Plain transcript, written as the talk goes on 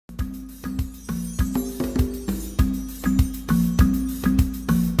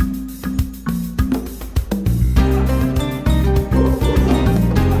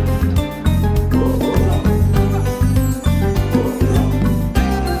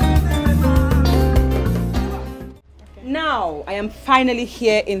So I am finally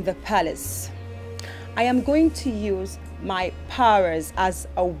here in the palace. I am going to use my powers as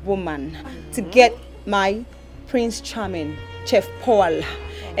a woman to get my Prince Charming, Chef Paul,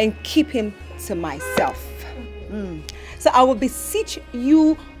 and keep him to myself. So I will beseech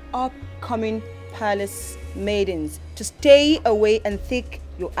you upcoming palace maidens to stay away and take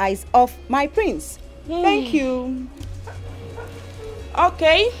your eyes off my prince. Thank you.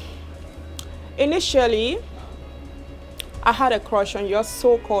 Okay. Initially, I had a crush on your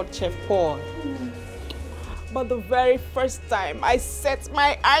so-called Chef Paul. But the very first time I set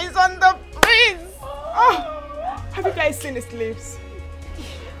my eyes on the prince, have you guys seen his lips?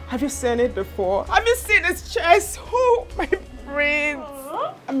 Have you seen it before? Have you seen his chest? Oh, my prince.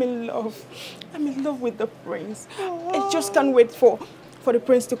 I'm in love. I'm in love with the prince. I just can't wait for the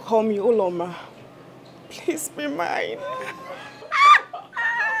prince to call me Uloma. Please be mine.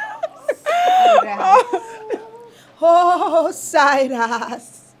 Oh,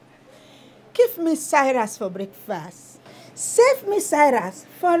 Cyrus. Give me Cyrus for breakfast. Save me Cyrus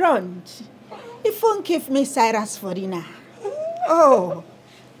for lunch. If you won't give me Cyrus for dinner, oh,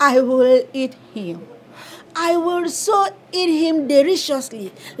 I will eat him. I will so eat him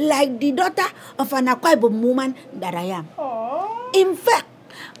deliciously, like the daughter of an Akwa Ibom woman that I am. In fact,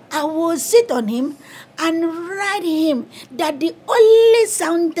 I will sit on him and write him that the only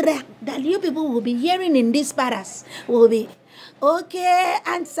soundtrack that you people will be hearing in this palace will be, okay,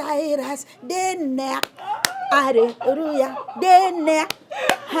 and Cyrus, then hallelujah, then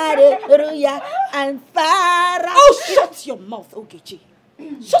hallelujah, and Farah. Oh, shut your mouth, Ogechi.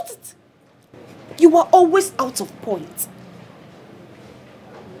 Shut it. You are always out of point.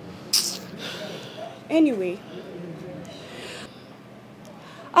 Anyway,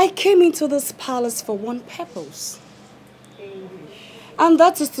 I came into this palace for one purpose. And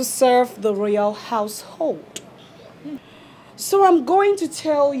that is to serve the royal household. So I'm going to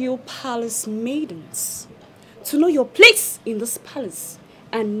tell you palace maidens to know your place in this palace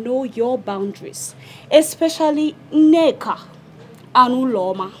and know your boundaries, especially Neka and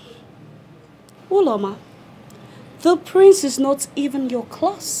Uloma. Uloma, the prince is not even your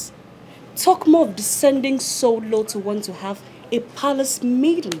class. Talk more of descending so low to want to have a palace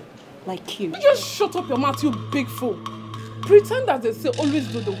maiden like you. You just shut up your mouth, you big fool. Pretend that they say always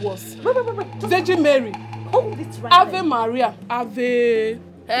do the worst. Wait. Virgin Mary. Hold it right. Ave Maria. Ave.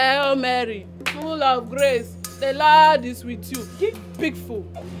 Hail Mary. Full of grace. The Lord is with you. You big fool.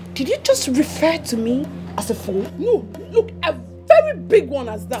 Did you just refer to me as a fool? No. Look, a very big one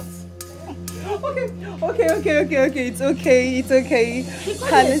as that. Okay. It's okay.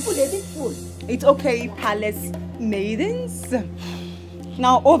 Palace. It's okay, palace maidens.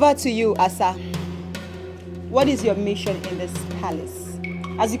 Now over to you, Asa. What is your mission in this palace?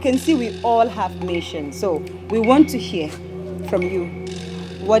 As you can see, we all have missions. So we want to hear from you.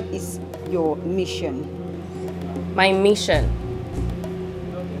 What is your mission? My mission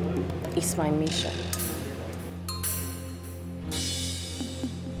is my mission.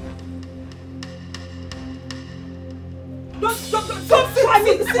 Don't try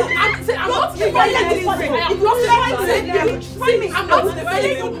me. I'm not the violent one. I'm not the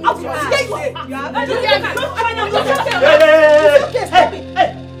violent one.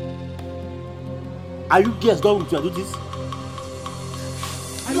 Hey! Are you girls going to do this?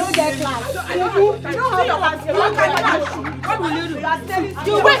 I don't get class. I don't have what will you do?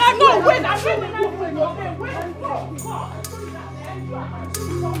 You wait. No, wait.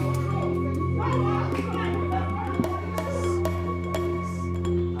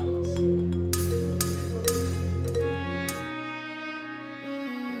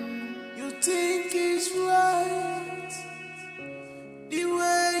 Think it's right the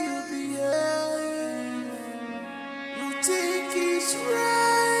way you behave. You think it's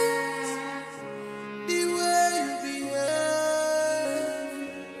right the way you behave.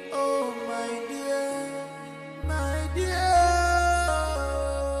 Oh my dear, my dear.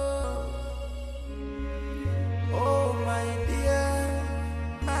 Oh my dear,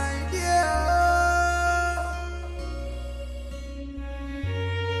 my dear.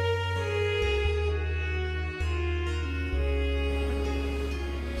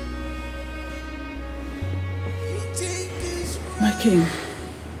 My king,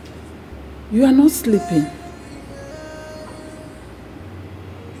 you are not sleeping.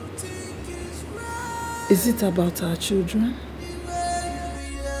 Is it about our children?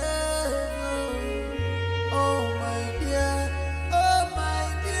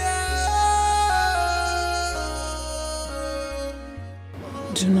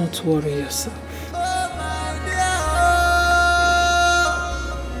 Do not worry yourself.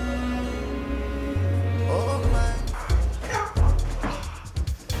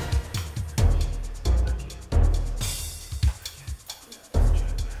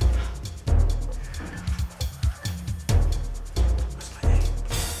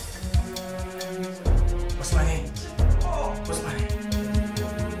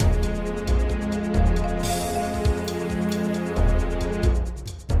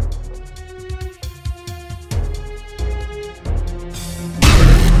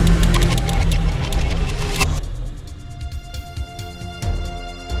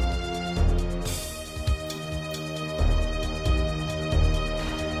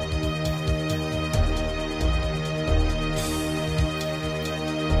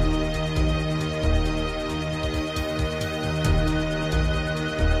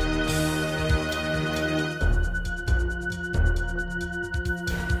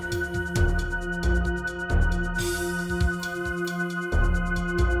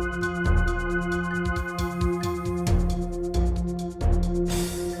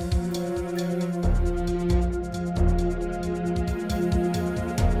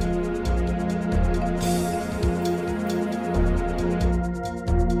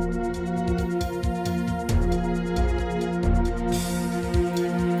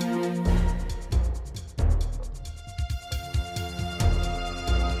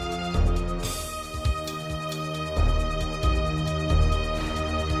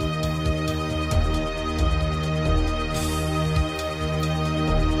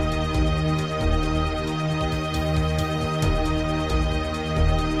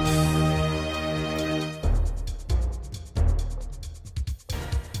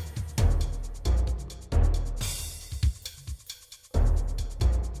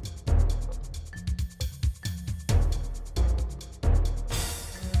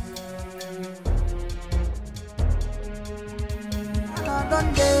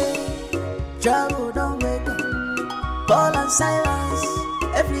 done day, trouble don't wake up. Paul and Silas,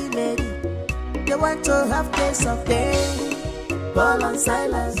 every lady, they want to have taste of day. Paul and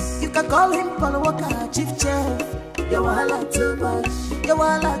Silas, you can call him Paul Walker, chief chef. You wahala too much, you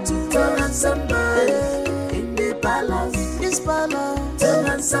wahala too much. Too handsome boy in the palace, this palace. Too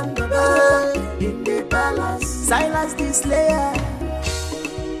handsome boy in the palace. Silas the slayer,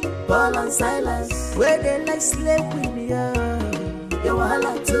 Paul and Silas, where they like slave queen, yeah. You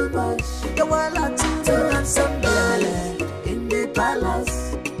wahala too much, you wahala too much. Too handsome boy in the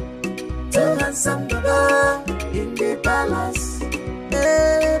palace, too handsome boy in the palace.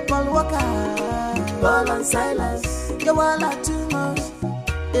 Hey, Paul Walker, Paul and Silas, you wahala too much.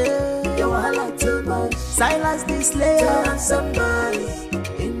 Yeah, you wahala too much. Silas the slayer, too handsome boys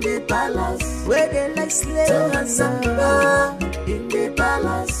in the palace, where they like slave. Too handsome boy in the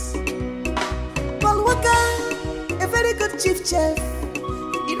palace. Paul Walker, a very good chief chef.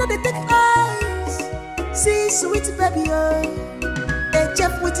 You know they take eyes, see sweet baby, oh. A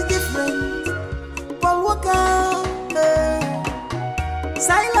chef with different. Paul Walker,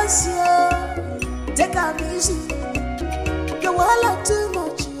 Silas, yeah. Take a easy. You wahala too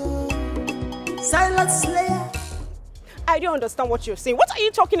much, yeah. Silent slayer. I don't understand what you're saying. What are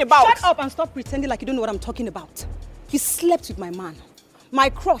you talking about? Shut up and stop pretending like you don't know what I'm talking about. You slept with my man, my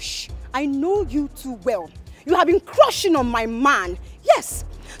crush. I know you too well. You have been crushing on my man. Yes.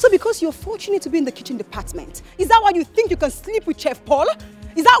 So because you're fortunate to be in the kitchen department, is that why you think you can sleep with Chef Paul?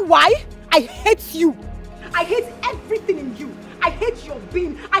 Is that why? I hate you. I hate everything in you. I hate your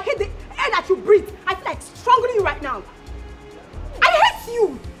being. I hate the air that you breathe. I feel like strangling you right now. I hate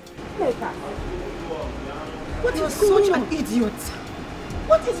you. Neka. What is going on? You're such an idiot.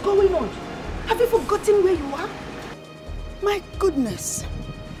 What is going on? Have you forgotten where you are? My goodness.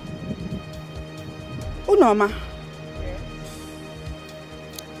 Unoma,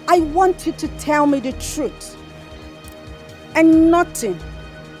 I want you to tell me the truth. And nothing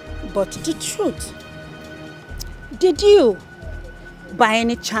but the truth. Did you, by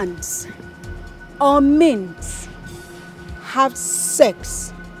any chance or means, have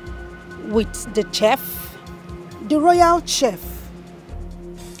sex with the chef, the royal chef?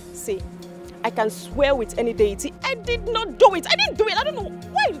 See, I can swear with any deity, I did not do it. I didn't do it. I don't know.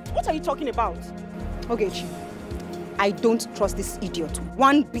 Why? What are you talking about? Okay, Chi. I don't trust this idiot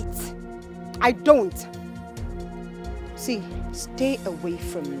one bit. I don't. See, stay away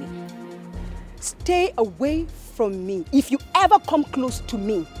from me. Stay away from me. If you ever come close to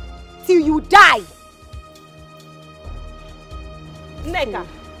me, till you die. Neka.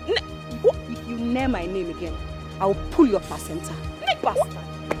 If you name my name again, I will pull your placenta. Bastard.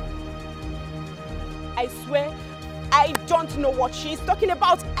 I swear, I don't know what she's talking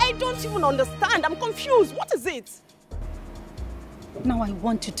about. I don't even understand. I'm confused. What is it? Now I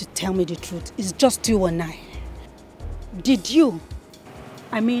want you to tell me the truth. It's just you and I. Did you,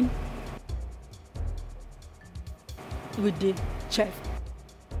 with the chef?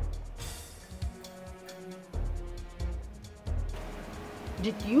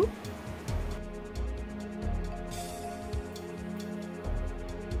 Did you?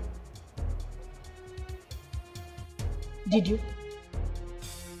 Did you?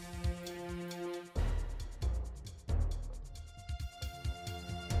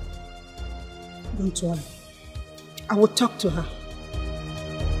 Don't worry. I will talk to her.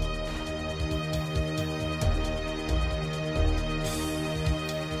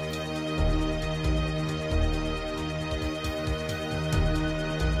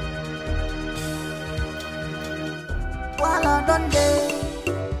 While I done day,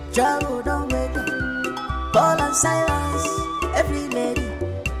 trouble don't wake up. Paul and Silas, every lady,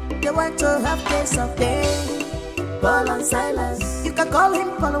 they want to have taste of day. Paul and Silas, you can call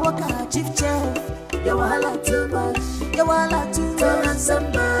him Paul Walker, chief chef. You wahala too much, you wahala too much. Too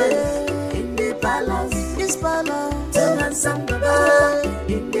handsome boy in the palace, this palace. Too handsome boy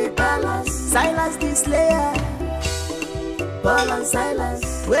in the palace. Silas the slayer, Paul and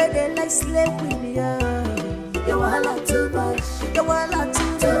Silas, where they like slave queen, yeah. You wahala too much, you wahala too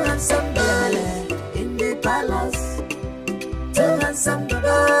much. Too handsome boy in the palace, too handsome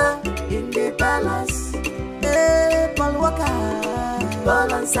boy in the palace. Hey, Paul Walker,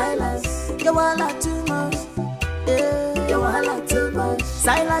 Paul and Silas, you wahala too much. Yeah, you wahala too much.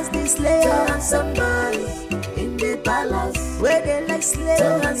 Silas the slayer, too handsome boy in the palace, where they like slave. Too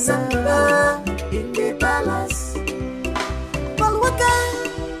handsome boy in the palace. Paul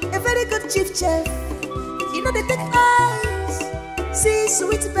Walker, a very good chief chef. You know they take eyes, see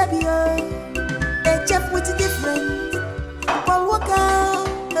sweet baby, oh. A chef with different. Paul Walker,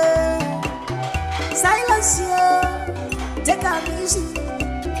 silence, yeah. Take a easy.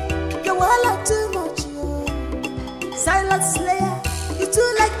 You wahala too much, silent slayer. You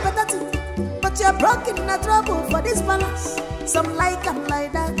too like better thing, but you're broken in a trouble for this balance. Some like them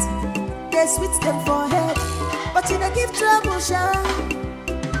like that, they switch them for head, but you don't give trouble, sure.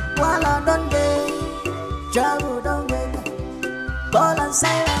 Wahala don't dey, trouble don't wake up. Ball and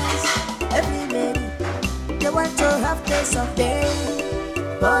silence, every lady, they want to have taste of day.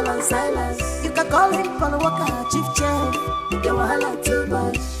 Ball and silence, you can call him Paul Walker, chief chef. You wahala too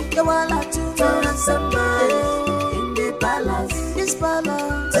much, you wahala too much. To ransom boys in the palace, this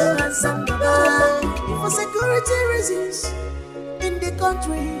palace. To ransom boys for security reasons in the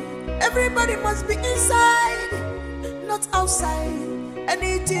country. Everybody must be inside, not outside.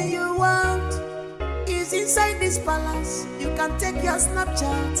 Anything you want is inside this palace. You can take your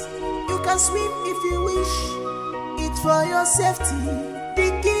Snapchat, you can swim if you wish. It's for your safety. The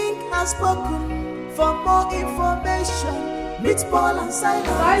king has spoken. For more information, meet Paul and Silas.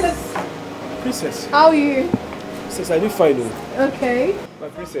 Silas. Princess. How are you? Princess, I didn't find you. Okay. My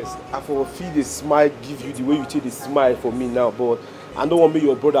princess, I for feel the smile give you the way you take the smile for me now, but I don't want me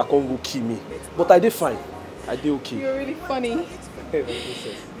your brother come go kill me. But I did fine. I did okay. You're really funny.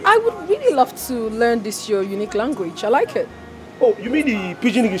 Princess. I would really love to learn this your unique language. I like it. Oh, you mean the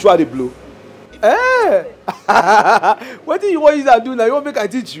pidgin English where they blow? Eh! What do you want you to do now? You want me to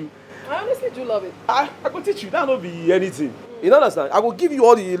teach you? I honestly do love it. I will teach you. That will not be anything. You understand? I will give you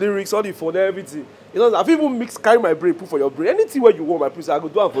all the lyrics, all the phone, everything. You know, I've even mixed, carry my brain, put for your brain. Anything where you want, my princess, I will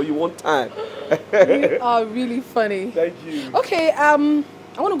do it for you one time. You are really funny. Thank you. Okay, I want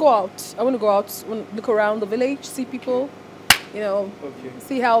to go out. I want to go out, look around the village, see people, you know, okay.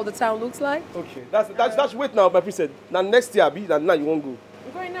 See how the town looks like. Okay, that's wait now, my princess. Now next year, now you won't go.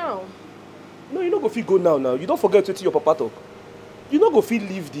 I'm going now. No, you don't go feel go now. You don't forget to tell your papa talk. You don't go feel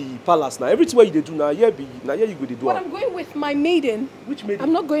leave the palace now. Everything where you do now, here you go they do. But I'm going with my maiden. Which maiden?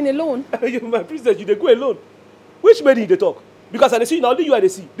 I'm not going alone. My princess, you they go alone. Which maiden they talk? Because I see now only you I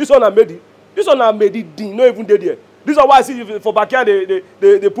see. This one I made it. This one I made it. Not even dead here. This is why I see for backyard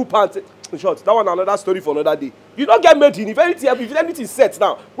they put pants. In short, that one another story for another day. You don't get made in. If anything sets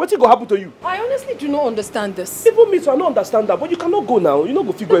now, what go happen to you? I honestly do not understand this. Even me too, I don't understand that. But you cannot go now. You not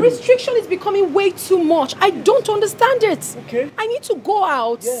go figure. The restriction is becoming way too much. I don't understand it. Okay. I need to go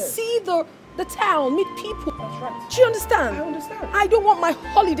out, see the town, meet people. That's right. Do you understand? I understand. I don't want my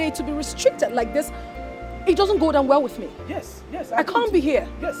holiday to be restricted like this. It doesn't go down well with me. Yes. I can't be here.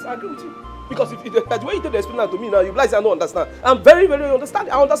 Yes, I agree with you. Because if the way you take the explain to me now, you realize I don't understand. I'm very, very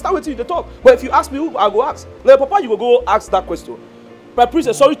understanding. I understand what you talk. But if you ask me who, I go ask. Now, Papa, you will go ask that question. My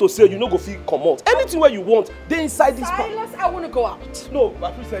princess, sorry to say, you no go feel come out. Anything where you want, they inside this palace. Silas, I want to go out. No, my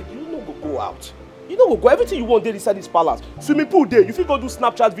princess, you no go out. You no go. Everything you want, they inside this palace. Swimming pool there. You feel go do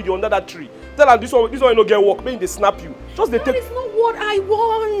Snapchat video under that tree. Tell them this one you no get work. Maybe they snap you. Just they take. That is not what I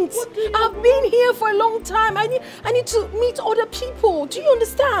want. I've been here for a long time. I need to meet other people. Do you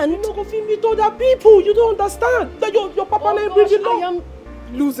understand? You no go feel meet other people. You don't understand. That your papa name bring it down. I am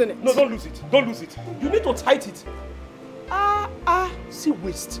losing it. No, don't lose it. Don't lose it. You need to tight it. See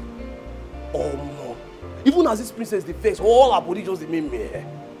waste. Oh no. Even as this princess the face, all her body just remain me.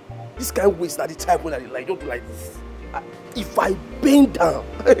 This kind of waste at the type when I like, don't do like this. If I bend down,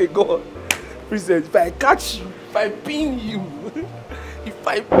 hey God, princess, if I catch you, if I pin you, if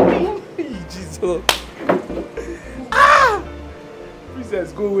I pin you, Jesus.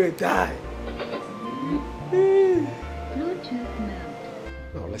 Princess, go away, die.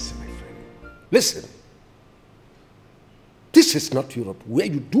 Now listen, my friend. Listen. This is not Europe where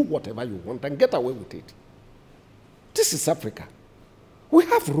you do whatever you want and get away with it. This is Africa. We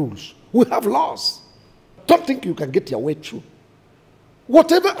have rules. We have laws. Don't think you can get your way through.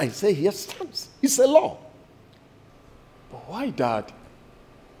 Whatever I say here stands. It's a law. But why, Dad?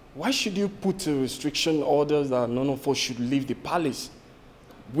 Why should you put a restriction orders that none of us should leave the palace?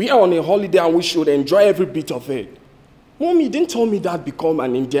 We are on a holiday and we should enjoy every bit of it. Mommy didn't tell me that become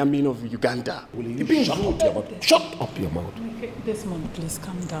an Indian of Uganda. Will you shut up your mouth? Shut up your mouth. Okay, Desmond, please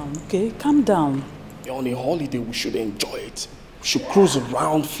calm down, okay? Calm down. We're on a holiday, we should enjoy it. We should cruise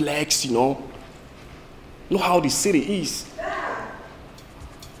around, flex, you know. Know how the city is.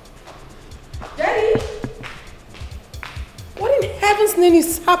 Daddy! What in heaven's name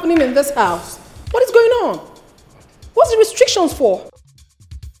is happening in this house? What is going on? What's the restrictions for?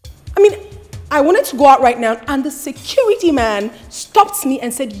 I mean, I wanted to go out right now and the security man stopped me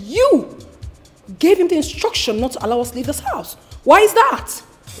and said, you gave him the instruction not to allow us to leave this house. Why is that?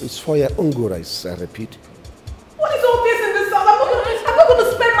 It's for your own good, I repeat. What is all this in this house? I'm not going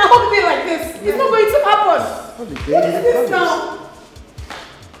to spend my holiday like this. It's not going to happen. What is this now?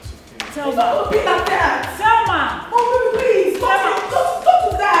 Selma. Be like that. Selma. Oh, please. Stop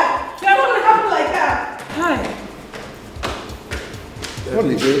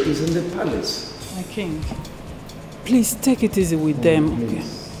holiday is in the palace. My king, please take it easy with them, okay?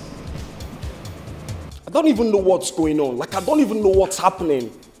 I don't even know what's going on. Like, I don't even know what's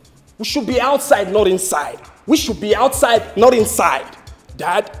happening. We should be outside, not inside. We should be outside, not inside.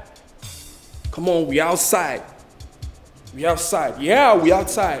 Dad, come on, we outside. We outside. Yeah, we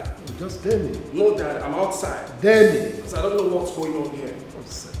outside. Just tell me. No, Dad, I'm outside. Tell me. Because I don't know what's going on here.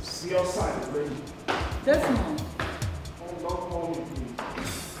 We outside already. Desmond. Oh, don't call me, please.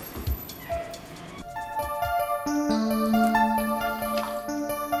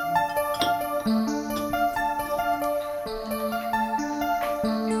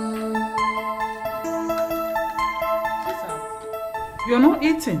 You're not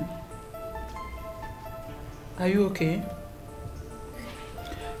eating. Are you okay?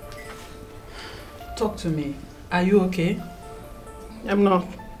 Talk to me. Are you okay? I'm not.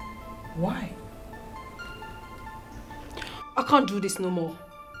 Why? I can't do this no more.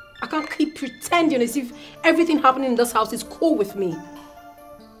 I can't keep pretending as if everything happening in this house is cool with me.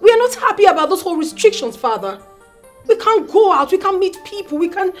 We are not happy about those whole restrictions, Father. We can't go out, we can't meet people, we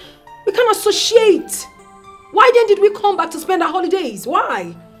can't associate. Why then did we come back to spend our holidays?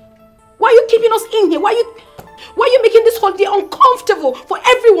 Why? Why are you keeping us in here? Why are you making this holiday uncomfortable for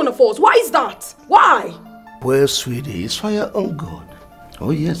every one of us? Why is that? Why? Well, sweetie, it's for your own good.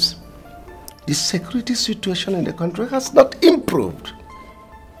 Oh, yes. The security situation in the country has not improved.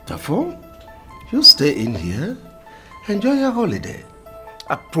 Therefore, you stay in here, enjoy your holiday.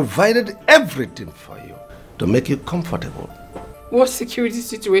 I've provided everything for you to make you comfortable. What security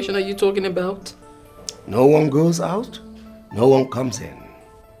situation are you talking about? No one goes out, no one comes in.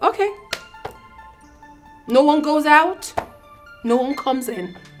 Okay. No one goes out, no one comes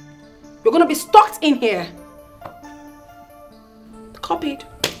in. You're gonna be stuck in here. Copied.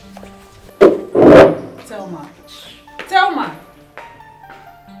 Thelma. Thelma!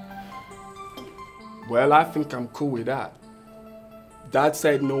 Well, I think I'm cool with that. Dad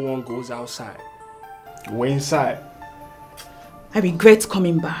said no one goes outside. We're inside. I regret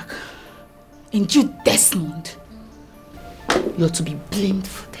coming back. And you, Desmond, you're to be blamed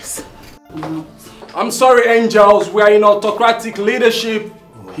for this. I'm sorry, angels. We are in autocratic leadership.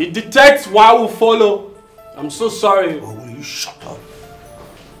 He detects while we follow. I'm so sorry. Oh, will you shut up?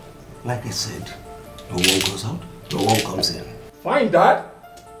 Like I said, no one goes out, no one comes in. Fine, Dad.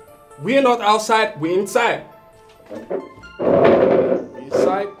 We're not outside, we're inside.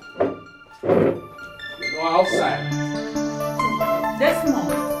 Inside. No outside.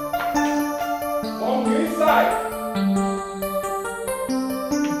 Desmond. Oh, we're inside.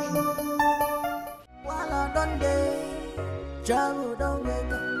 While I done day, trouble don't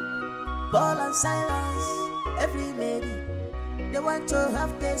wake up. Paul and Silas, every lady, they want to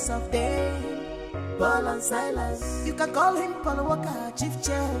have taste of day. Paul and Silas, you can call him Paul Walker, chief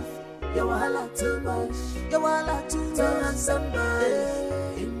chef. You wahala too much, you wahala too much. To handsome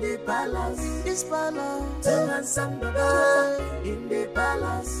boy in the palace, this palace. To handsome boy in the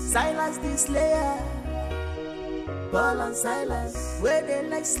palace. Silas the slayer, Paul and Silas, where they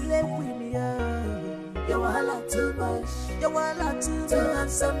like slave with you. You wahala too much, you wahala too much. To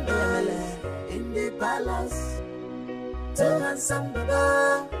handsome boy in the palace. To handsome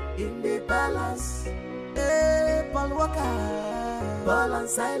boy in the palace. Hey, Paul Walker. Paul and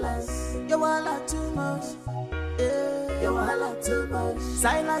Silas, you wahala too much. You wahala too much.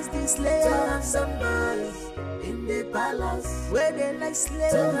 Silas the slayer, to handsome boys in the palace, where they like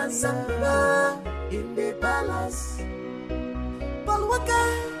slaves. To handsome boy in the palace. Paul Walker,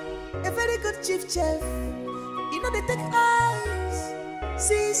 a very good chief chef. You know they take eyes,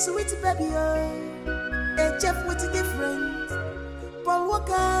 see sweet baby, a chef with different. Paul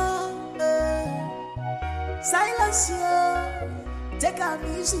Walker, Silas, yeah. Take am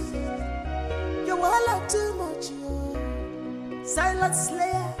easy, you wahala too much, yo. Silent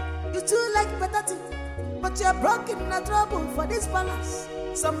slayer, you too like better thing, but you're broken in trouble for this balance.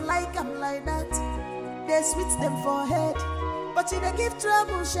 Some like them like that, they sweet them for head, but you they give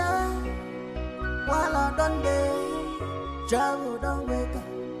trouble, sha. While I done day, trouble don't wake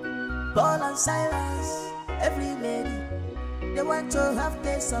up. Paul and Silas, every lady, they want to have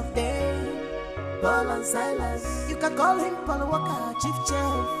taste of day. Paul and Silas, you can call him Paul Walker, chief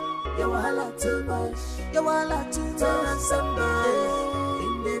chef. You wahala too much, you wahala too much. To handsome boy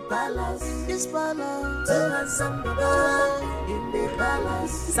in the palace, this palace. To handsome boy in the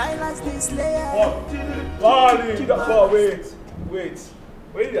palace. Silas the slayer. Wait.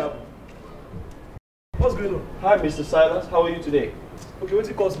 Where did it happen? What's going on? Hi, Mr. Silas. How are you today? Okay,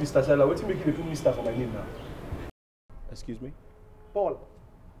 what calls Mr. Silas? What make you put Mr. for my name now? Excuse me? Paul,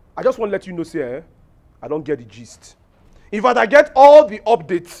 I just want to let you know, sir, I don't get the gist. If I get all the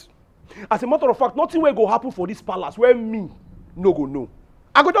updates, as a matter of fact, nothing will go happen for this palace where me no go know.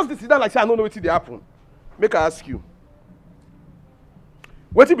 I go just sit down like say I don't know what they happen. Make I ask you.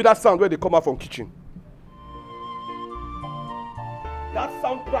 What be that sound where they come out from kitchen? That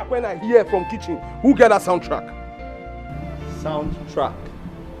soundtrack when I hear from kitchen, who get that soundtrack? Soundtrack.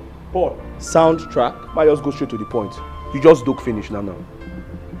 Paul. Soundtrack. I just go straight to the point. You just don't finish now.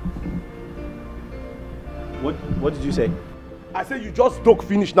 What did you say? I say you just don't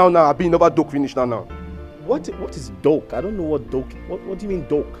finish now. I be never don't finish now. What is doke? I don't know what doke. What do you mean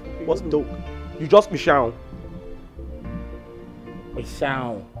doke? What's doke? You just be shown.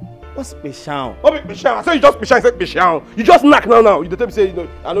 Bishao. What's Bishao? What be Bishao? I say you just Bishao. I said Bishao. You just knock now. You don't say, you know,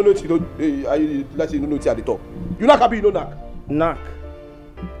 I don't know if you don't. Let's say you don't know it's at the top. You knock, Abi, you don't knock. Knock.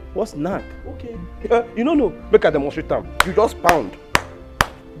 What's knock? Okay. You don't know. Make a demonstrate time. You just pound.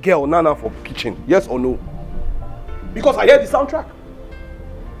 Girl, Nana for kitchen. Yes or no? Because I hear the soundtrack.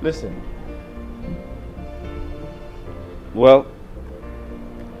 Listen. Well.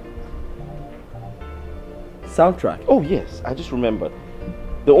 Soundtrack. Oh yes, I just remembered.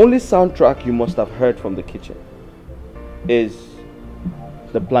 The only soundtrack you must have heard from the kitchen is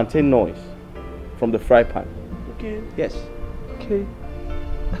the plantain noise from the fry pan. Okay. Yes. Okay.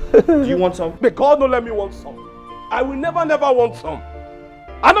 Do you want some? May God not let me want some. I will never want some.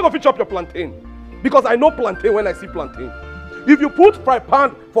 I'm not going to fix up your plantain. Because I know plantain when I see plantain. If you put fry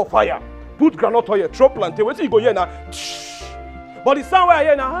pan for fire, put groundnut oil, throw plantain, wait till you go here now. But the sound where I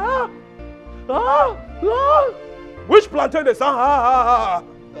hear now, which plantain they sound,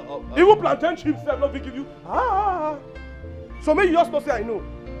 even plantain chips they not give you, So maybe you just don't say I know.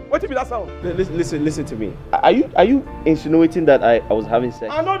 What if that sound? Listen to me. Are you insinuating that I was having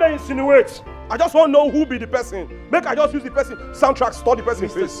sex? I know they insinuate. I just want to know who be the person. Make I just use the person soundtrack, store the person.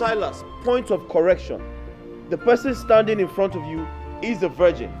 Mr. Silas, point of correction. The person standing in front of you is a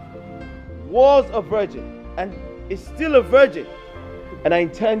virgin, was a virgin, and is still a virgin. And I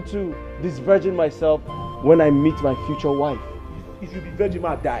intend to disvirgin myself when I meet my future wife. If you be virgin,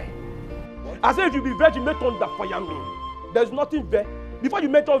 I'll die. I say if you be virgin, make thunder fire me. There's nothing there. Before you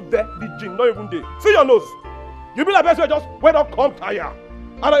make up there, the gym, not even there. See your nose. You be like person just when up come tire.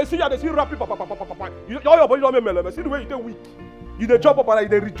 And I see you, they see rapping, all your body don't make see the way you take weak. You dey jump up and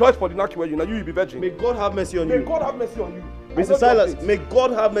they rejoice for the knock where you now you be virgin. May God have mercy on you. May God have mercy on you. Mr. Silas, may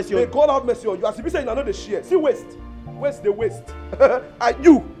God have mercy on you. May God have mercy on you. As you be saying, I know the share. See waste. Waste the waste. And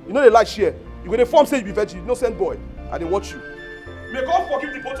you know they like share. You go to form say you be virgin, no send boy. And they watch you. May God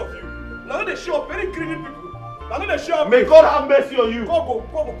forgive the both of you. Now they show up very greedy people. Now they show up. May God have mercy on you. God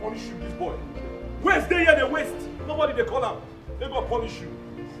go punish you, this boy. Waste they here, they waste. Nobody they call out. They go punish you.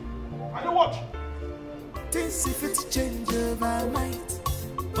 And you watch. Things if it change overnight,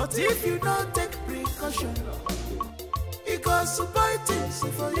 but if you don't take precaution, it goes to buy things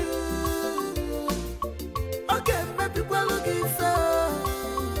for you. Okay, my people looking for.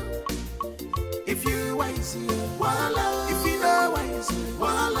 If you wise, voila. If you know wise,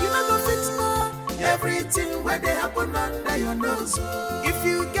 voila. You never fix more. Everything where they happen under your nose. If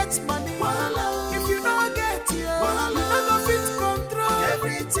you get money, voila. If you don't get it, voila. You never fit control.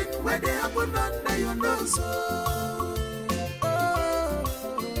 Everything where they happen under your nose.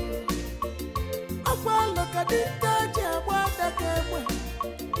 Look at the Naija, what I can.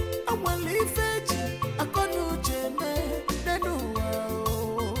 I want to leave it. I can't do it.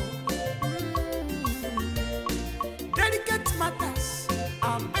 Delicate matters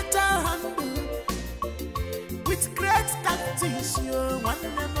are better handled with great tactics. You want to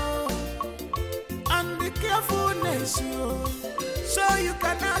know and the carefulness so you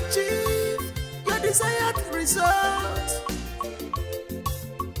can achieve your desired result.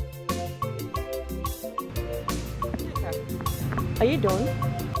 Are you done?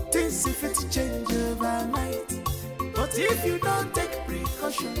 Things if it change overnight, but if you don't take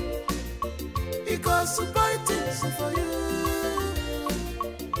precaution, it goes to buy things for you.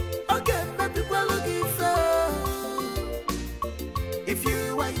 Okay, my people looking for. If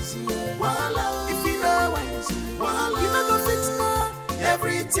you wise, voila. If you know wise, voila. You never fix more.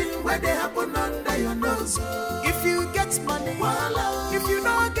 Everything where they happen under your nose. If you get money, voila. If you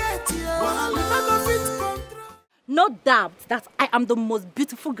don't get it, voila. You never fix control. No doubt that I am the most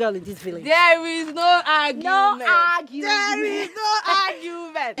beautiful girl in this village. There is no argument. No argument. There is no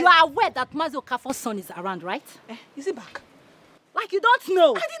argument. You are aware that Mazi Okafor's son is around, right? Is he back? Like you don't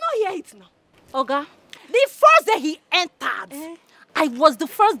know. I did not hear it now. Oga, the first day he entered, I was the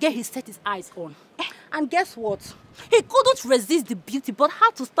first girl he set his eyes on. And guess what? He couldn't resist the beauty but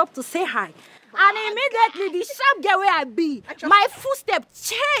had to stop to say hi. And immediately, the sharp girl where I be, my footstep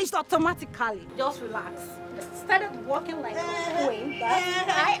changed automatically. Just relax. started walking like a queen. That's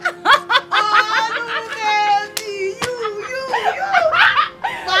right.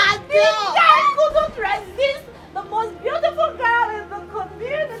 I couldn't resist the most beautiful girl in the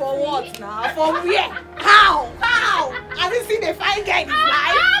community. For what now? For where? How? How? Have you seen a fine guy in his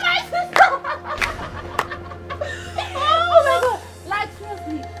life? My sister! Oh my god! Like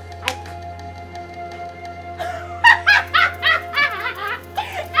seriously,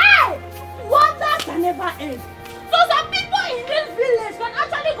 hey! Wonder can never end. So some people in this village can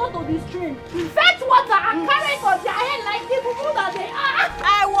actually go to the stream, fetch water and carry it on their head like the people that they are.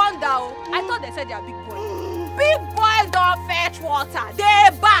 I wonder. I thought they said they are big boys. Big boys don't fetch water. They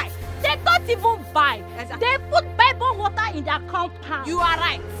buy. They don't even buy. They put Bible water in their compound. You are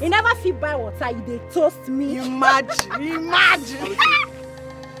right. You never see buy water, they toast me. Imagine.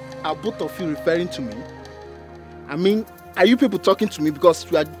 Are both of you referring to me? I mean, are you people talking to me because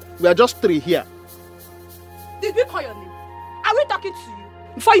we are just three here? Did we call your name? Are we talking to you?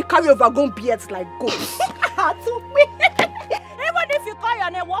 Before you carry over gun beards like ghosts. Even if you call your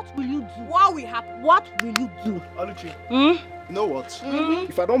name, what will you do? What will happen? What will you do? Oluchi, you know what?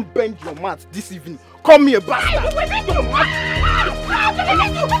 If I don't bend your mat this evening, call me a bastard.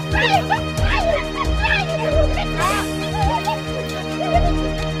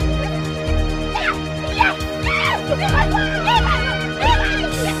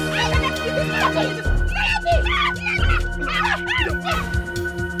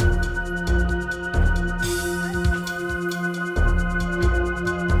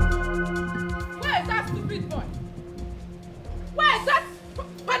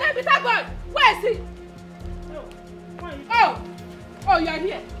 Where is he? Oh, you are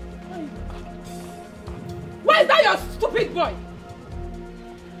here. Where is that your stupid boy?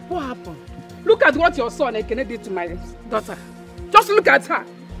 What happened? Look at what your son Ekene did to my daughter. Just look at her.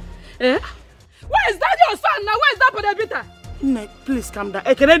 Eh? Where is that your son now? Where is that Podebita? No, please calm down.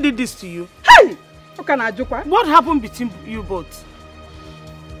 Ekene did this to you. Hey! What happened between you both?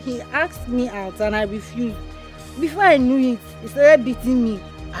 He asked me out and I refused. Before I knew it, he started beating me.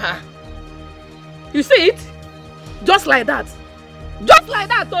 You see it? Just like that. Just like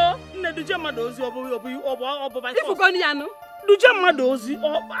that, oh. If you go near, no?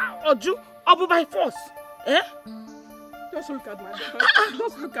 by force. Eh? Just look at my daughter.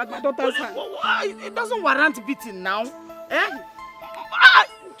 Just look at my daughter's hand. It doesn't warrant beating now. Eh?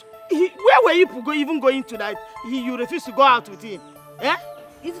 Where were you even going tonight? You refused to go out with him. Eh?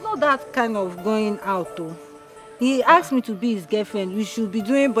 It's not that kind of going out, though. He asked me to be his girlfriend. We should be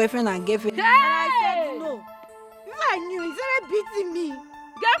doing boyfriend and girlfriend. Hey! And I said no. If I knew, he started beating me.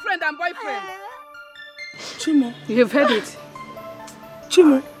 Girlfriend and boyfriend. Chimo. You've heard it.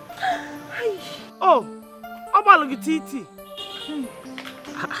 Chimo. Oh, Obalogititi.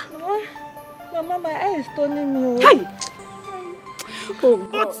 Mama, my eye is turning me. Hey! Oh,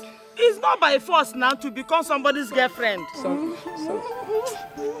 but it's not by force now to become somebody's girlfriend. You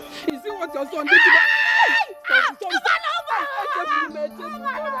see what your son did to me?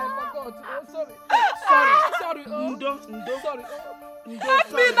 Sorry. Ndo.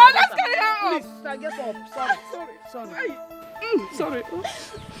 Help me now, let's carry her off. Please, get up. Sorry.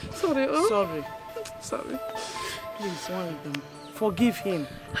 Sorry. Please, one of them. Forgive him.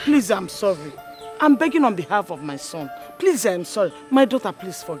 Please, I'm sorry. I'm begging on behalf of my son. Please, I'm sorry. My daughter,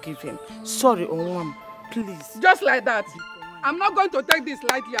 please forgive him. Sorry, Onwam. Please. Just like that. I'm not going to take this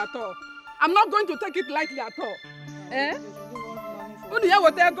lightly at all. I'm not going to take it lightly at all. Eh?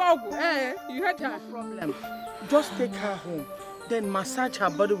 You heard her. No problem. Just take her home. Then massage her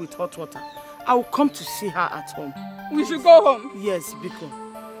body with hot water. I will come to see her at home. We should go home? Yes, Biko.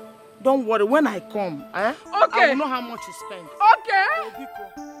 Don't worry. When I come, Okay. I will know how much you spend. Okay.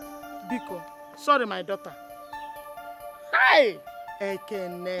 Biko. Sorry, my daughter. Hey!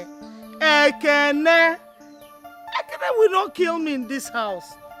 Ekene will not kill me in this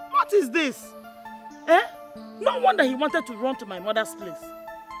house. What is this? Eh? No wonder he wanted to run to my mother's place.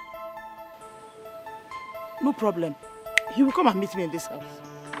 No problem. He will come and meet me in this house.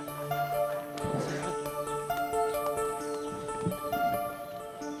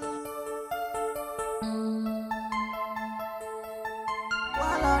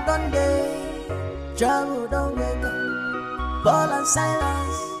 While I done day, travel don't wake up. Ball and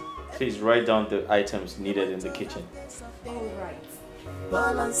silence. Please write down the items needed in the kitchen. All right.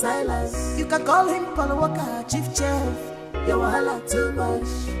 Ball and silence. You can call him Paul Walker, chief chef. You wahala too much.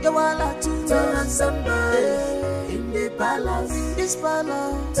 You wahala too much. Too handsome in the palace. In this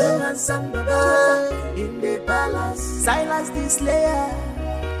palace. Too handsome in the palace. Silence the slayer.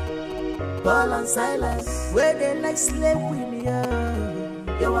 Ball and silence. Where they like slave with you.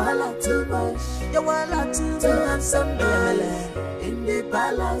 You wahala too much. You You want to handsome girl in the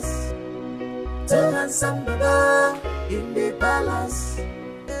palace. Too handsome girl in the palace.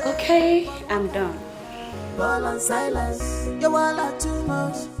 Okay, I'm done. Paul and Silas, you want too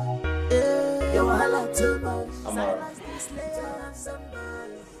much. You want too much.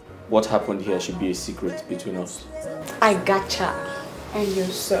 What happened here should be a secret between us. I gotcha. And you're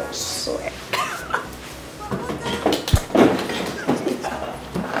so sweet.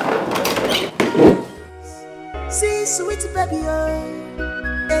 See, sweet baby,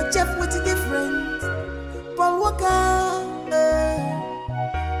 a chef with a different. Paul Walker,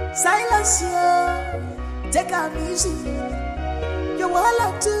 Silas, take a music. You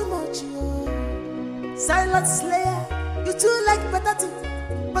want too much. Silence Slayer, you too like better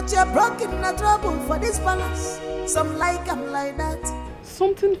thing, but you're broken in trouble for this palace. Some like I'm like that.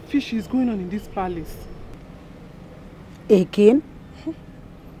 Something fishy is going on in this palace. Again?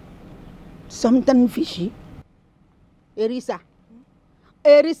 Something fishy? Erisa.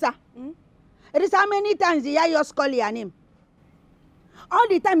 Erisa. Erisa, how many times did I just call your name? All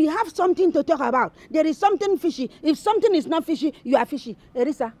the time you have something to talk about. There is something fishy. If something is not fishy, you are fishy.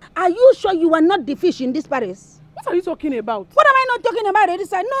 Erisa, are you sure you are not the fish in this palace? What are you talking about? What am I not talking about,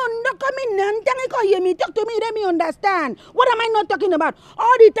 Erisa? No, not come in and hear me. Talk to me, let me understand. What am I not talking about?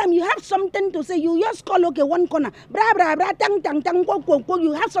 All the time you have something to say. You just call okay one corner. Bra bra bra tang tang tang go go go.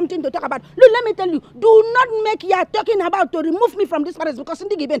 You have something to talk about. Look, let me tell you. Do not make you talking about to remove me from this palace because I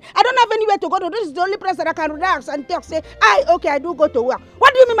don't have anywhere to go to. This is the only place that I can relax and talk. Say, I do go to work.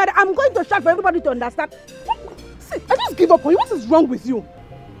 What do you mean by that? I'm going to shout for everybody to understand. See, I just give up on you. What is wrong with you?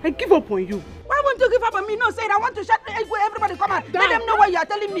 I give up on you. Why won't you give up on me? No, say I want to shut everybody come out. Let them know what you are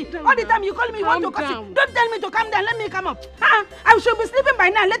telling me. All the time you call me, you want to cuss. Don't tell me to calm down. Let me come up. I should be sleeping by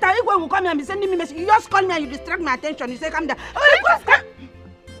now. Later, Igwe will come here and be sending me message. You just call me and you distract my attention. You say calm down. Can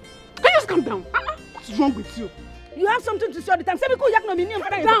you just calm down? What's wrong with you? You have something to say all the time. Say me go yak no me name.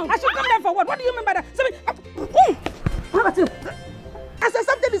 I should come down for what? What do you mean by that? Say me. What about you? I said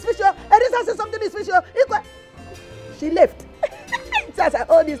something is fishy. Erisa said something is fishy. Igwe. She left.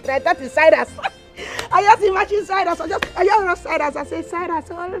 All this right, that is Cyrus. I just imagine Cyrus. I just Cyrus. I say, Cyrus,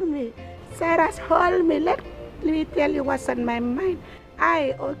 hold me. Cyrus, hold me. Let me tell you what's on my mind.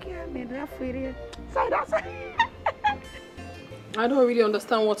 Okay, I'm in referee. Cyrus. I don't really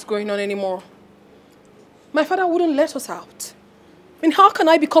understand what's going on anymore. My father wouldn't let us out. I mean, how can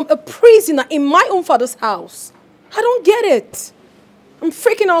I become a prisoner in my own father's house? I don't get it. I'm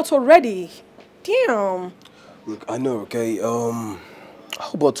freaking out already. Damn. Look, I know, okay?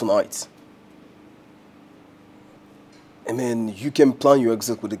 How about tonight? I mean, you can plan your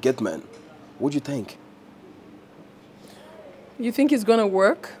exit with the gate man. What do you think? You think it's gonna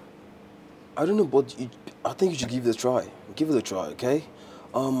work? I don't know, but I think you should give it a try. Give it a try, okay?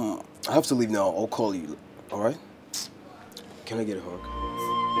 I have to leave now. I'll call you, all right? Can I get a hug?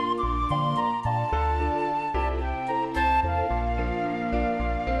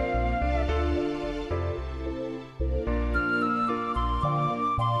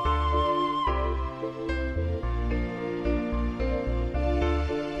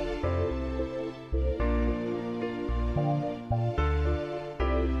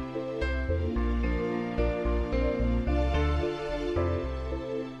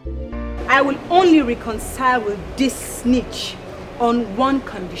 I will only reconcile with this snitch on one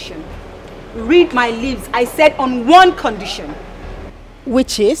condition. Read my lips. I said on one condition.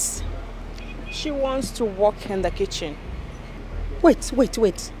 Which is? She wants to work in the kitchen. Wait.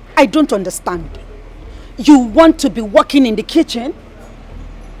 I don't understand. You want to be working in the kitchen?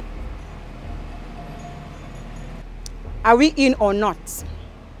 Are we in or not?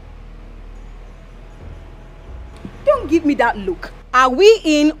 Don't give me that look. Are we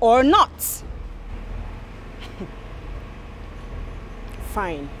in or not?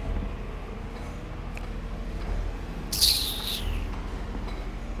 Fine.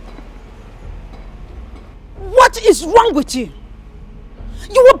 What is wrong with you?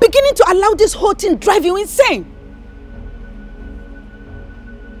 You were beginning to allow this whole thing drive you insane.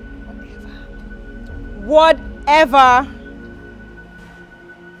 Whatever.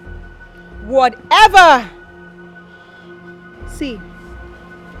 See,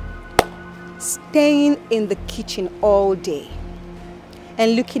 staying in the kitchen all day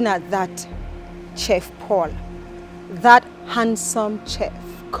and looking at that Chef Paul, that handsome chef.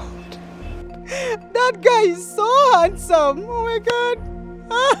 God, that guy is so handsome. Oh my God.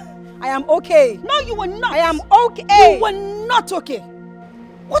 I am okay. No, you were not. I am okay. You were not okay.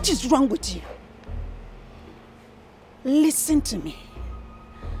 What is wrong with you? Listen to me.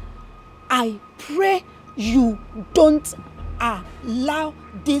 I pray you don't allow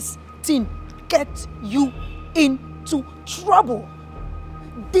this thing get you into trouble.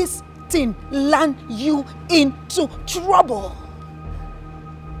 This thing land you into trouble.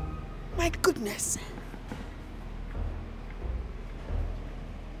 My goodness.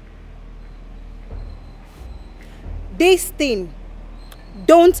 This thing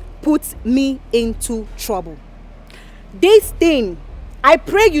don't put me into trouble. This thing, I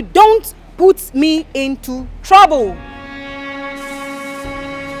pray you don't put me into trouble.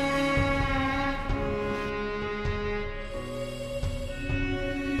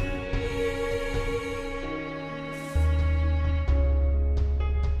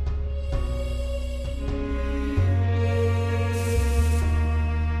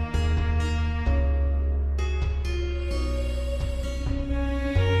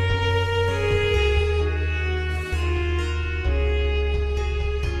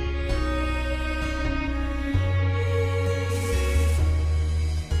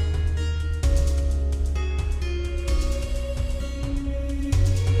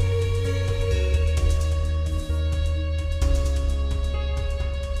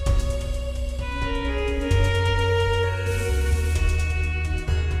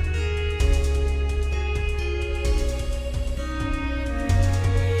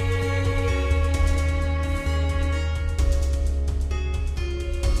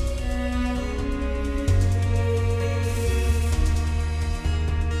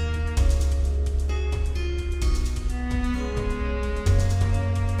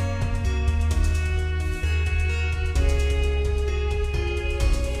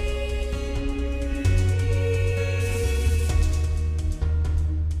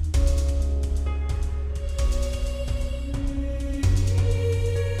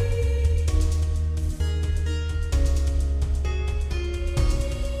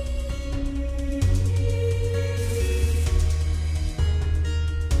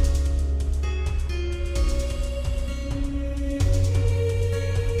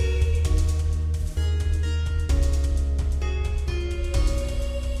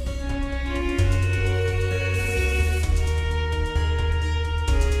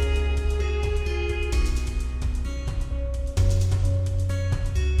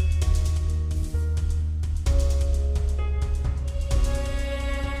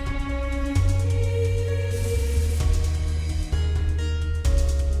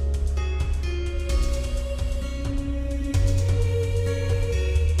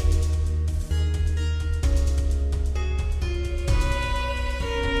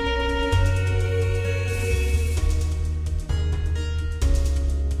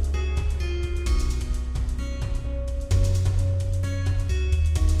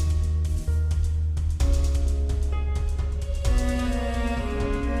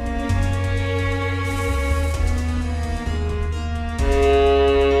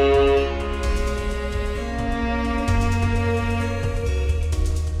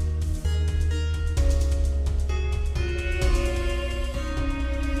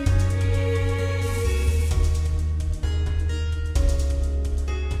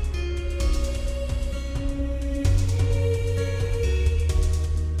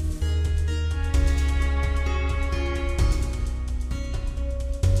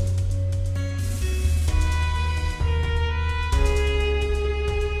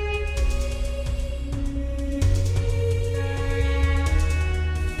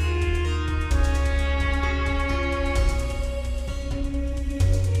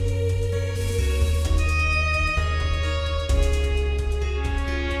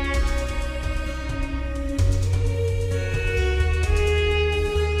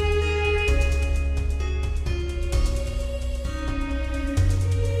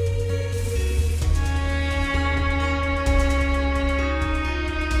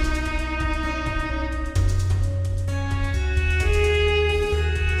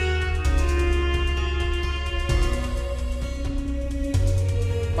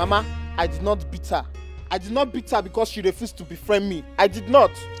 Mama, I did not beat her. I did not beat her because she refused to befriend me. I did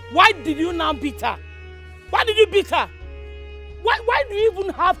not. Why did you now beat her? Why did you beat her? Why do you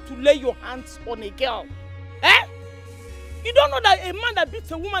even have to lay your hands on a girl? Eh? You don't know that a man that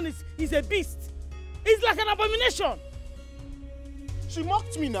beats a woman is a beast. It's like an abomination. She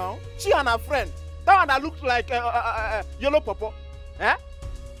mocked me now. She and her friend. That one that looked like yellow pawpaw. Eh?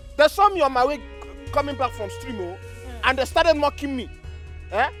 They saw me on my way coming back from stream, and they started mocking me.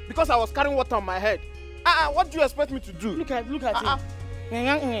 Eh? Because I was carrying water on my head. What do you expect me to do? Look at him.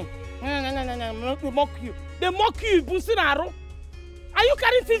 They mock you. They mock you, Bunsinaro. Are you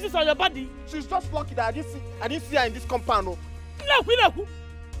carrying physics on your body? She's just lucky that I didn't see her in this compound. Are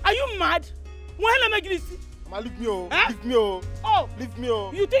you mad? Mama, leave me, oh. Leave me, oh. Oh. Leave me,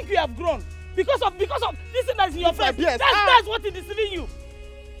 oh. You think you have grown? Because of this thing that's in your face. Yes. That's what is deceiving you.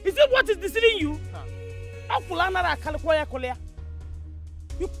 Is it what is deceiving you?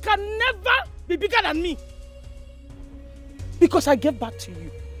 You can never be bigger than me. Because I gave back to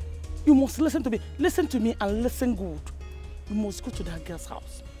you. You must listen to me. Listen to me and listen good. You must go to that girl's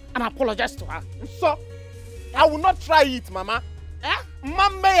house and apologize to her. So, I will not try it, Mama.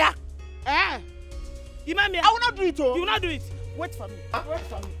 Mama. I will not do it, oh. You will not do it. Wait for me. Wait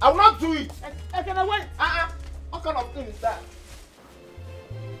for me. I will not do it. I can wait. What kind of thing is that?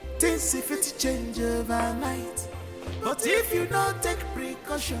 Things if it change overnight, but if you don't take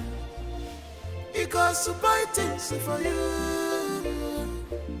precaution, it goes to buy things for you.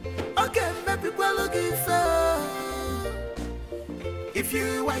 Okay, maybe we're looking for. If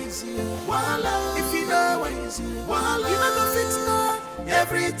you wise, voila. If you know wise, voila. You know the fix no.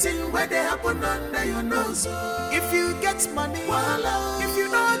 Everything where they happen under your nose. If you get money, voila. If you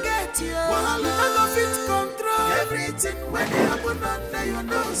don't get it, voila. You know the fix control. Everything where they happen under your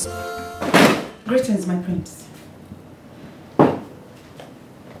nose. Greetings, my prince.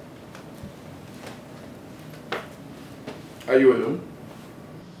 Are you alone?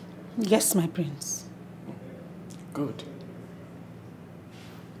 Yes, my prince. Good.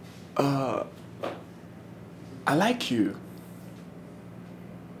 I like you.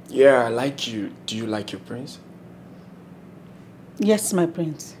 Yeah, I like you. Do you like your prince? Yes, my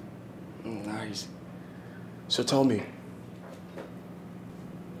prince. Nice. So tell me,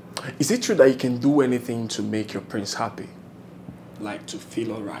 is it true that you can do anything to make your prince happy? Like to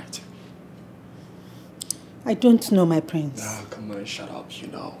feel alright? I don't know, my prince. Ah, come on, shut up, you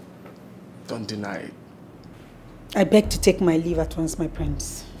know. Don't deny it. I beg to take my leave at once, my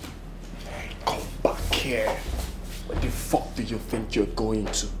prince. Hey, come back here. Where the fuck do you think you're going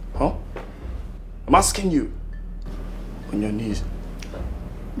to? Huh? I'm asking you. On your knees.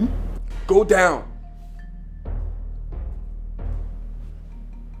 Go down.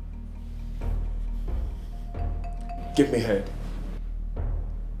 Give me head.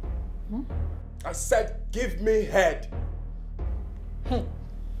 I said, give me head. Head.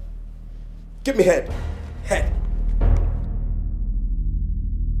 Give me head. Head.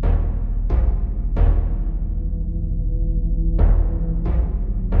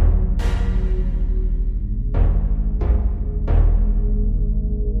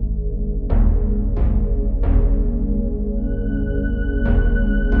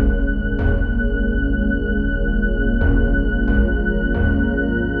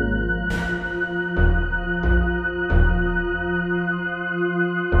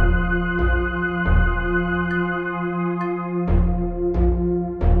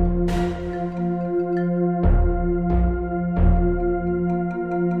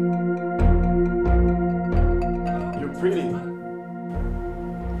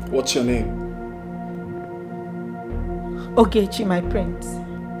 What's your name? Ogechi, my prince.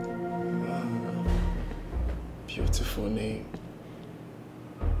 Beautiful name.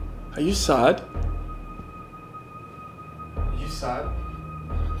 Are you sad? Are you sad?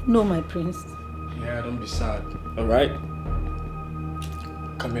 No, my prince. Yeah, don't be sad. Alright?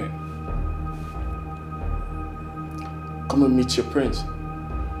 Come here. Come and meet your prince.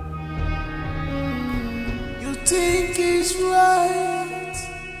 You think it's right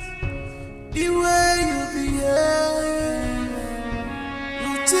the way you behave.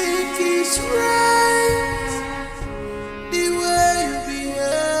 You think it's right the way you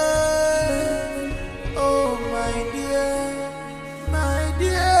behave. Oh my dear, my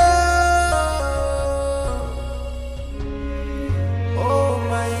dear. Oh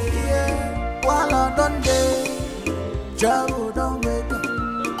my dear. While I don't day, trouble don't wake up.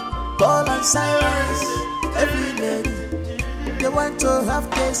 Paul and Silas, every lady, they want to have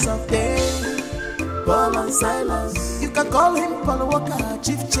taste of day. Paul and Silas, you can call him Paul Walker,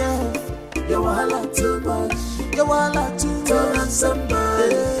 chief chef. You wahala too much, you wahala too much. To handsome boy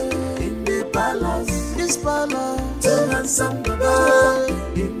in the palace, this palace. To handsome boy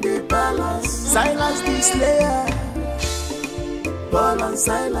in the palace. Silas the slayer, Paul and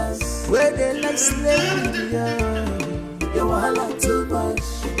Silas, where they like slavery. You wahala too much,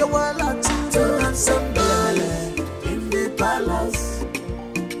 you wahala too much. To handsome boy in the palace.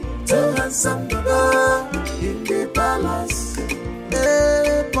 To handsome boy in the palace.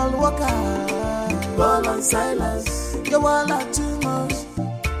 Hey, Paul Walker, Paul and Silas, you wahala too much.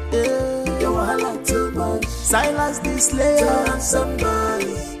 Yeah, you wahala too much. Silas the slayer. To handsome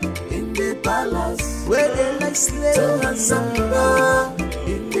boys in the palace, where they like slaves. To handsome boy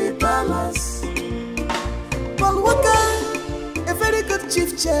in the palace. Paul Walker, a very good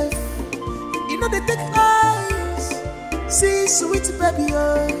chief chef. You know they take eyes, see sweet baby,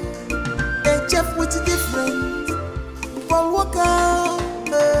 oh. it's different. Paul Walker,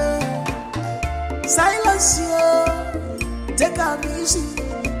 silence you, take a easy.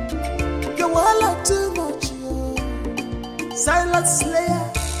 You walla too much, silence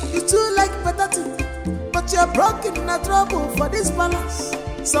slayer. You too like better thing, but you're broken in a trouble for this balance.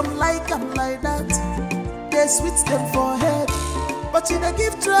 Some like them like that, they switch them for head, but you don't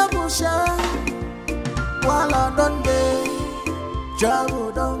give trouble, sure. While I don't be,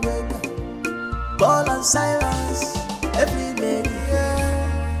 trouble don't wake up. Paul and silence, every lady,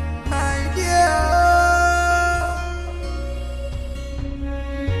 my dear.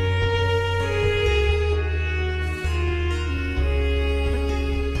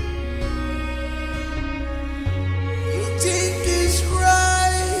 You think it's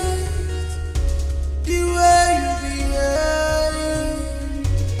right, the way you behave.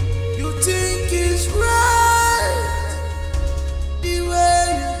 You think it's right, the way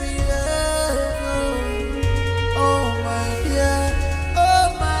you behave. Oh my dear, oh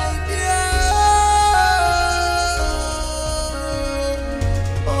my dear,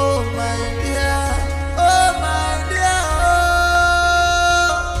 oh my dear, oh my dear,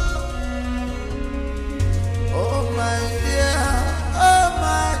 oh my dear, oh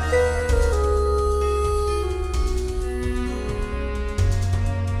my dear.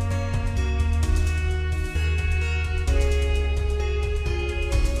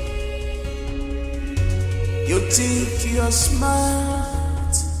 You think you're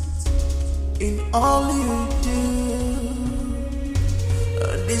smart in all you do.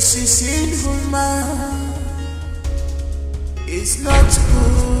 This is inhuman. It's not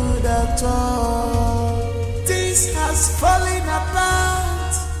good at all. This has fallen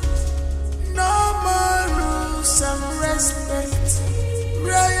apart. No more rules and respect.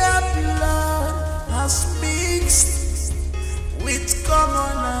 Royal blood has mixed with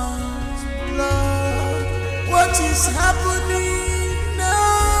commoners' blood. What is happening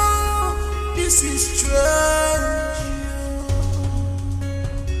now? This is strange.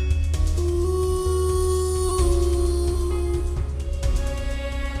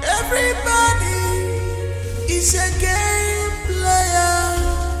 Everybody is a game player.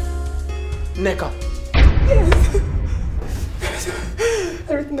 Neka. Yes.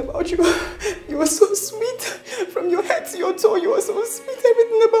 Everything about you. You are so sweet. From your head to your toe, you are so sweet.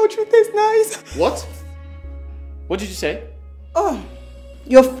 Everything about you tastes nice. What? What did you say? Oh,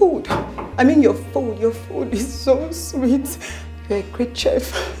 your food. I mean your food. Your food is so sweet. You're a great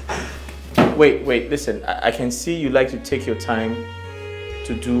chef. Wait, listen. I can see you like to take your time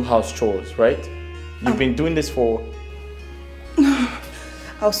to do house chores, right? You've been doing this for...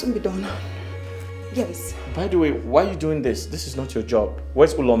 I'll soon be done. Yes. By the way, why are you doing this? This is not your job.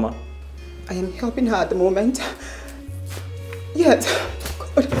 Where's Uloma? I am helping her at the moment. Yes.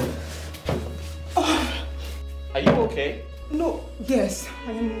 God. Oh. Are you okay? No. Yes,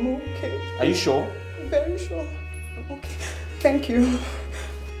 I am okay. Are you sure? Very sure. I'm okay. Thank you.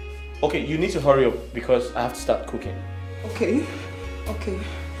 Okay, you need to hurry up because I have to start cooking. Okay. Okay.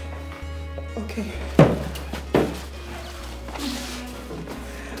 Okay.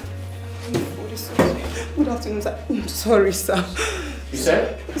 Good afternoon, sir. I'm sorry, sir. You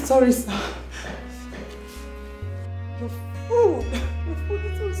said? Sorry, sir. Your food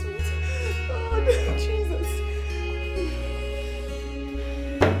is so sweet. God, Jesus.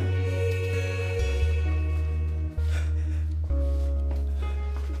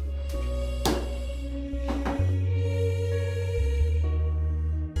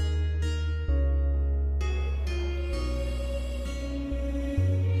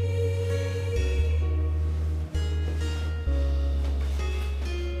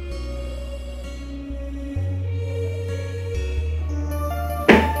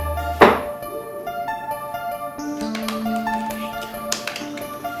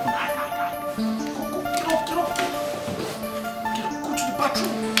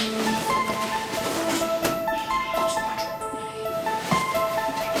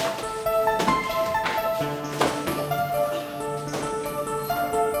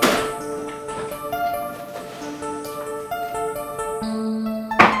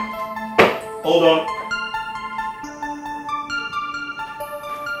 Hold on.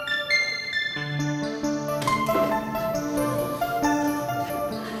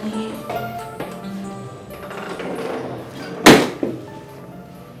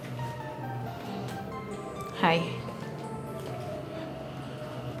 Hi.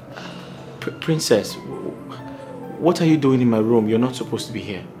 Princess, what are you doing in my room? You're not supposed to be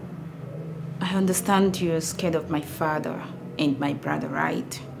here. I understand you're scared of my father and my brother,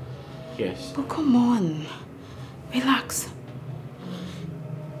 right? Yes. But come on. Relax.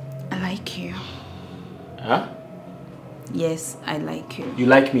 I like you. Huh? Yes, I like you. You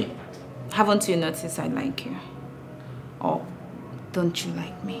like me? Haven't you noticed I like you? Or don't you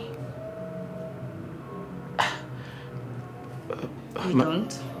like me? You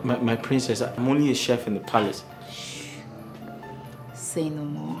don't? My princess, I'm only a chef in the palace. Say no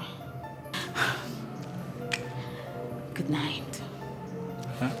more. Good night.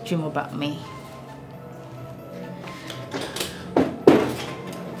 Huh? Dream about me.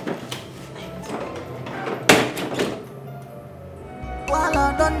 While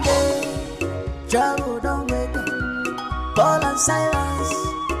I done day, travel don't wake up. Paul and Silas,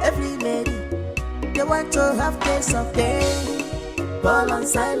 every lady, they want to have taste of day. Paul and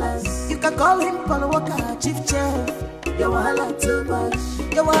Silas, you can call him Paul Walker, chief chef. You wahala too much,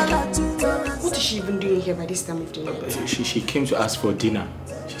 you wahala too much. What is she even doing here by this time of the night? She came to ask for dinner.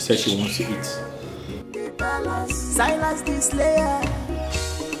 She said she wants to eat. Silas the slayer,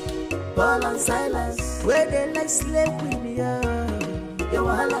 Paul and Silas, where they like slave with me. You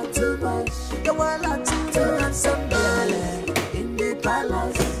wahala too much, you wahala too handsome girl in the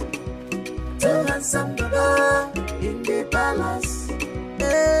palace, too handsome girl in the palace.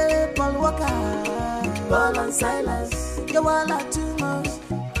 Hey, Paul Walker, Paul and Silas, you wahala too much,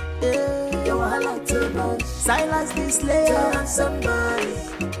 yeah, you wahala too much. Silas the slayer, too handsome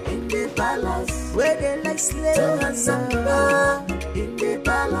boys in the palace, where they like slave, too handsome girl in the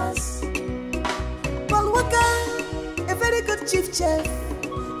palace. Paul Walker, a very good chief chef.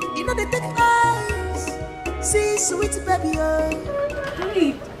 You know they take eyes. See sweet baby.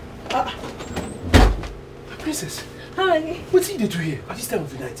 Hey. Princess. Hi. What did you do here at this time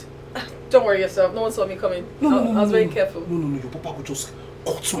of the night? Don't worry yourself. No one saw me coming. I was very careful. No. Your papa could just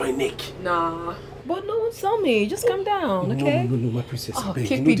cut my neck. Nah. But no one saw me. Just calm down, okay? No, my princess. Oh, beg,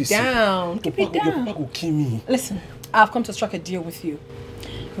 keep it down. Keep it down. Your papa will kill me. Listen, I've come to strike a deal with you.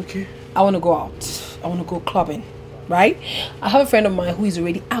 Okay. I want to go out. I want to go clubbing. Right? I have a friend of mine who is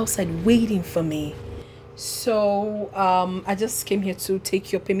already outside waiting for me. So, I just came here to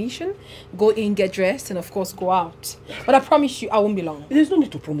take your permission, go in, get dressed, and of course go out. But I promise you, I won't be long. There's no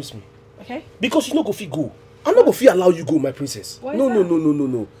need to promise me. Okay? Because you no go fit go. I'm not go fit allow you go, my princess. Why is No.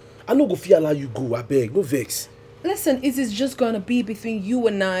 that? I'm not go fit allow you go. I beg, no vex. Listen, it is just gonna be between you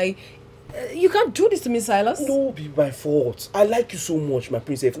and I. You can't do this to me, Silas. No, be my fault. I like you so much, my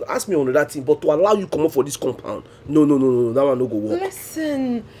princess. Ask me on that thing, but to allow you come up for this compound, no. That one no go work.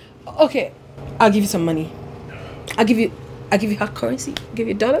 Listen, okay, I'll give you some money. I'll give you hard currency. I'll give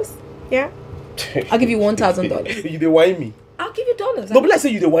you dollars. Yeah. I'll give you $1,000. You dey whine me? I'll give you dollars. No, but let's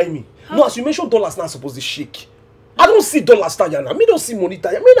say you dey whine me. No, as you mentioned dollars now, supposed to shake. I don't see dollars tire now. Me don't see money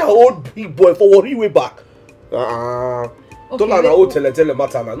tire. Me na old big boy for worry way back. Okay, dollar na old tele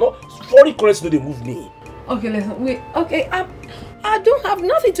matter now. No, foreign currency no dey move me. Okay, listen, wait. Okay, I don't have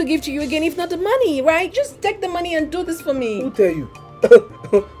nothing to give to you again if not the money, right? Just take the money and do this for me. Who tell you?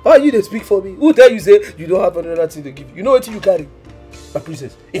 How you dey speak for me? Who tell you say you don't have another thing to give? You know what you carry? My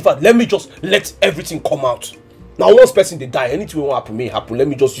princess. In fact, let me just let everything come out. Now, once person they die, anything will happen may happen. Let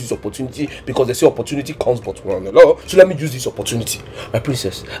me just use the opportunity because they say opportunity comes but one. Hello? So let me use this opportunity. My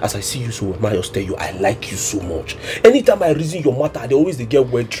princess, as I see you so much, I just tell you, I like you so much. Anytime I reason your matter, they always they get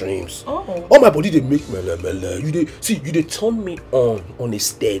wet dreams. Oh. All my body they make mele. You they turn me on a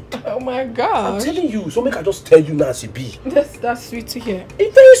stead. Oh my God. I'm telling you, so make I just tell you now, be. That's sweet to hear.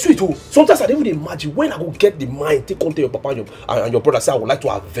 It's very sweet, oh. Sometimes I don't even imagine when I go get the mind, take on to your papa and your brother say I would like to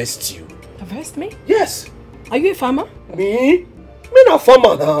harvest you. Harvest me? Yes. Are you a farmer? Me not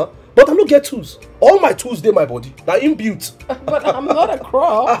farmer now, but I don't get tools. All my tools they my body. Now inbuilt. But I'm not a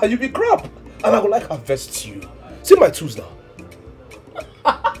crop. You be crop, and I would like harvest you. See my tools now.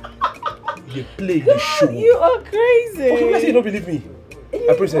 You play the show. You are crazy. Okay, let's say you don't believe me.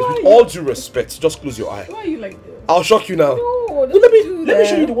 My princess, with all due respect, just close your eye. Why are you like this? I'll shock you now. No, let me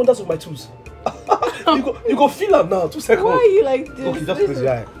show you the wonders of my tools. you go feel them now. 2 seconds. Why are you like this? Okay, just close your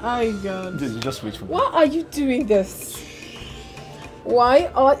eye. Oh God. Just wait for me. Why are you doing this?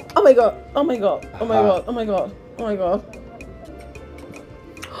 Why? Oh my God. Oh my God. Oh my God. Oh my God. Oh my God.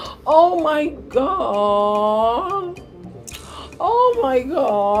 Oh my God. Oh my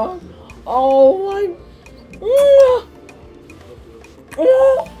God. Oh my.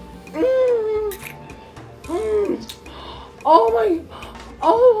 Oh my.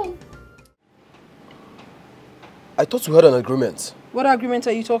 Oh. I thought we had an agreement. What agreement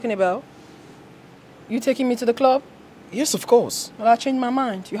are you talking about? You taking me to the club? Yes, of course. Well, I changed my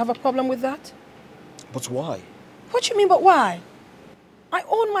mind. You have a problem with that? But why? What you mean, but why? I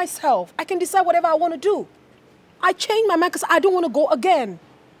own myself. I can decide whatever I want to do. I changed my mind because I don't want to go again.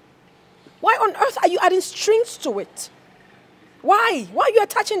 Why on earth are you adding strings to it? Why? Why are you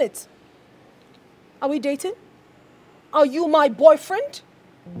attaching it? Are we dating? Are you my boyfriend?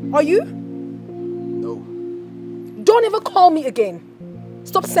 Are you? No. Don't ever call me again.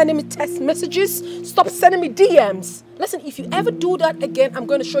 Stop sending me text messages. Stop sending me DMs. Listen, if you ever do that again, I'm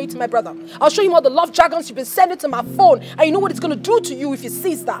going to show you to my brother. I'll show him all the love jargons you've been sending to my phone. And you know what it's going to do to you if he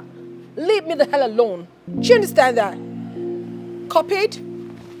sees that. Leave me the hell alone. Do you understand that? Copied?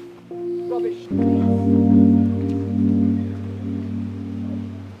 Rubbish.